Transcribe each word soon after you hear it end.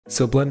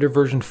So Blender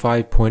version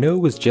 5.0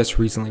 was just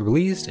recently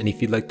released, and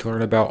if you'd like to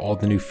learn about all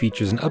the new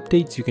features and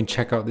updates, you can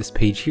check out this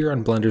page here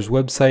on Blender's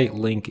website,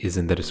 link is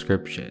in the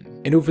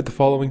description. And over the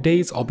following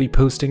days, I'll be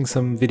posting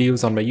some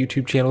videos on my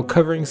YouTube channel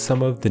covering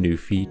some of the new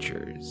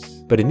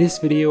features. But in this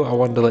video, I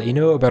wanted to let you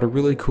know about a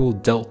really cool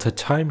delta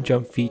time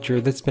jump feature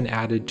that's been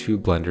added to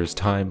Blender's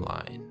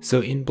timeline.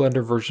 So in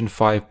Blender version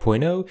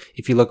 5.0,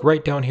 if you look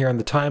right down here on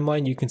the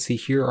timeline, you can see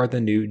here are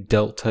the new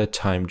delta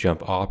time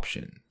jump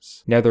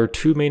options. Now there are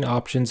two main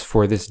options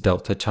for this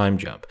delta time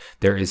jump.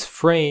 There is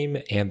frame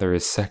and there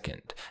is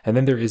second, and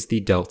then there is the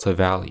delta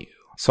value.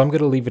 So I'm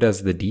going to leave it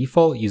as the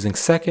default using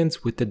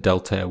seconds with the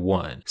delta at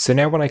 1. So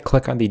now when I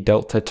click on the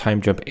delta time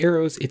jump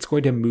arrows, it's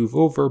going to move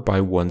over by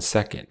 1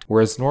 second.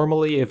 Whereas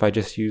normally if I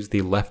just use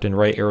the left and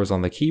right arrows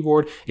on the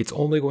keyboard, it's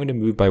only going to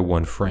move by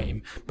 1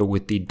 frame. But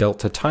with the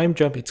delta time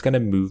jump, it's going to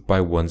move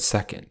by 1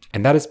 second.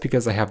 And that is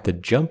because I have the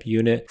jump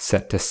unit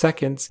set to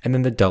seconds and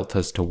then the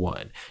deltas to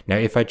 1. Now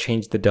if I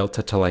change the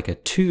delta to like a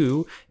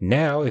 2,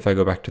 now if I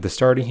go back to the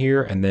starting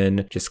here and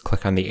then just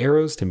click on the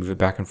arrows to move it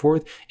back and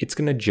forth, it's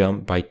going to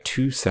jump by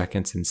 2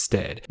 seconds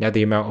instead. Now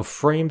the amount of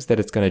frames that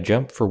it's going to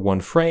jump for 1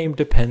 frame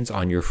depends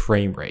on your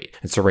frame rate.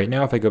 And so right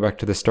now if I go back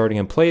to the starting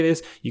and play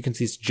this, you can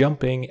see it's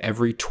jumping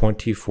every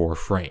 24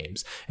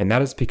 frames. And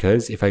that is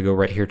because if I go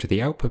right here to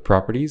the output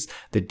properties,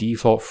 the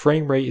default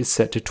frame rate is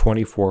set to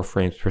 24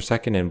 frames per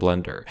second in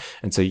Blender.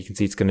 And so you can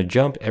see it's going to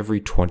jump every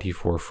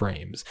 24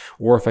 frames.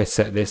 Or if I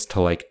set this to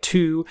like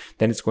 2,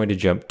 then it's going to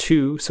jump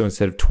 2. So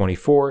instead of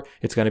 24,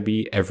 it's going to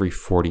be every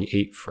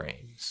 48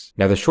 frames.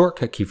 Now the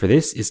shortcut key for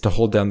this is to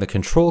hold down the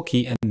control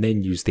key and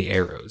then use the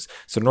arrows.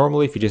 So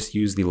normally if you just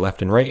use the left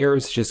and right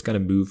arrows, it's just going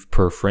to move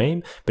per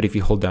frame. But if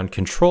you hold down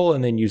control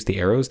and then use the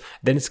arrows,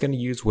 then it's going to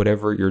use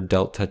whatever your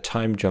delta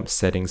time jump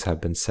settings have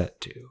been set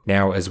to.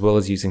 Now, as well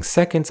as using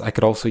seconds, I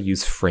could also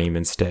use frame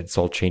instead.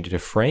 So I'll change it to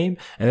frame,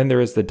 and then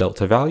there is the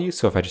delta value.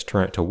 So if I just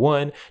turn it to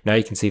 1, now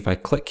you can see if I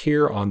click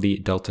here on the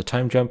delta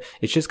time jump,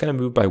 it's just going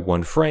to move by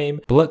 1 frame.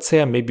 But let's say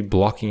I'm maybe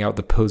blocking out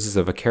the poses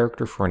of a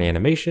character for an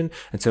animation.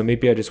 And so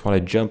maybe I just want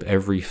to jump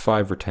every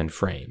 5 or 10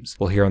 frames.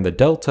 Well, here on the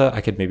delta, I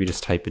could maybe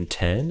just type in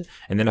 10.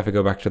 And then if I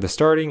go back to the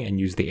starting and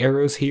use the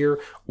arrows here,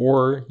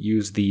 or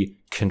use the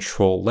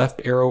control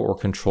left arrow or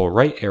control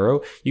right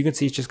arrow, you can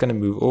see it's just going to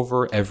move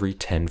over every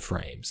 10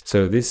 frames.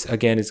 So this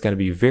again is going to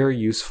be very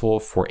useful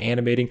for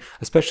animating,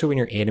 especially when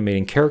you're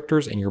animating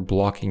characters and you're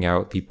blocking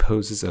out the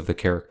poses of the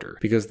character.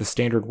 Because the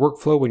standard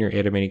workflow when you're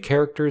animating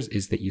characters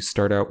is that you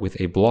start out with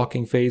a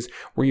blocking phase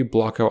where you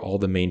block out all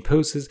the main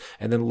poses,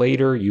 and then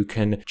later you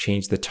can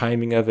change the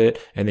timing of it,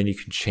 and then you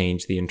can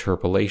change the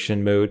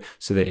interpolation mode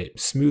so that it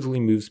smoothly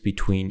moves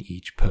between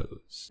each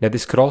pose. Now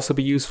this could also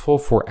be useful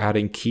for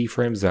adding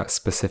keyframes at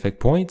specific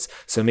points.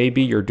 So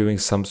maybe you're doing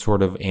some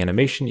sort of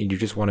animation and you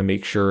just want to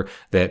make sure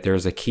that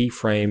there's a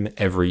keyframe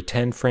every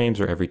 10 frames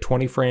or every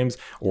 20 frames,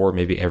 or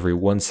maybe every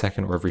 1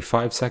 second or every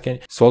 5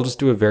 seconds. So I'll just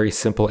do a very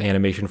simple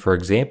animation for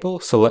example.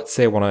 So let's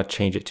say I want to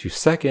change it to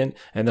second,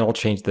 and then I'll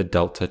change the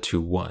delta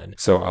to 1.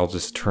 So I'll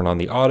just turn on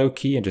the auto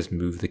key and just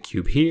move the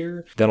cube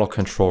here. Then I'll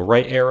control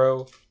right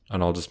arrow,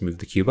 and I'll just move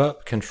the cube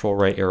up, control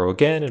right arrow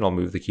again, and I'll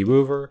move the cube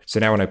over. So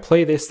now when I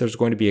play this, there's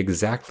going to be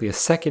exactly a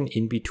second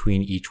in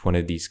between each one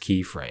of these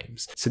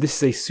keyframes. So this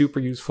is a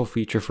super useful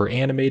feature for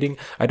animating.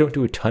 I don't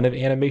do a ton of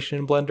animation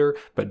in Blender,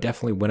 but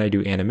definitely when I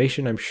do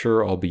animation, I'm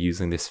sure I'll be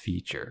using this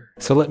feature.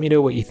 So let me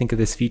know what you think of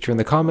this feature in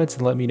the comments,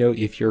 and let me know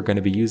if you're going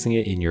to be using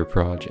it in your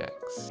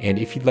projects. And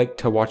if you'd like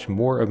to watch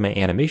more of my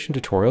animation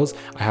tutorials,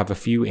 I have a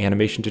few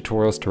animation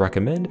tutorials to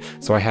recommend.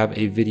 So I have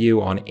a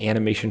video on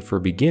animation for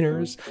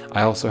beginners.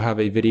 I also have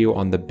a video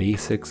on the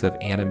basics of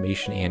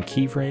animation and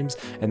keyframes,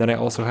 and then I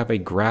also have a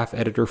graph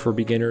editor for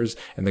beginners,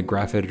 and the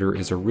graph editor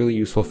is a really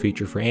useful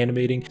feature for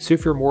animating. So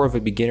if you're more of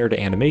a beginner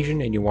to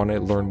animation and you want to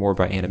learn more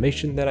about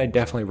animation, then I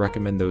definitely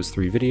recommend those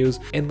 3 videos,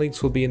 and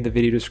links will be in the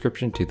video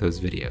description to those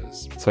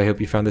videos. So I hope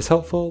you found this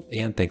helpful,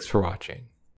 and thanks for watching.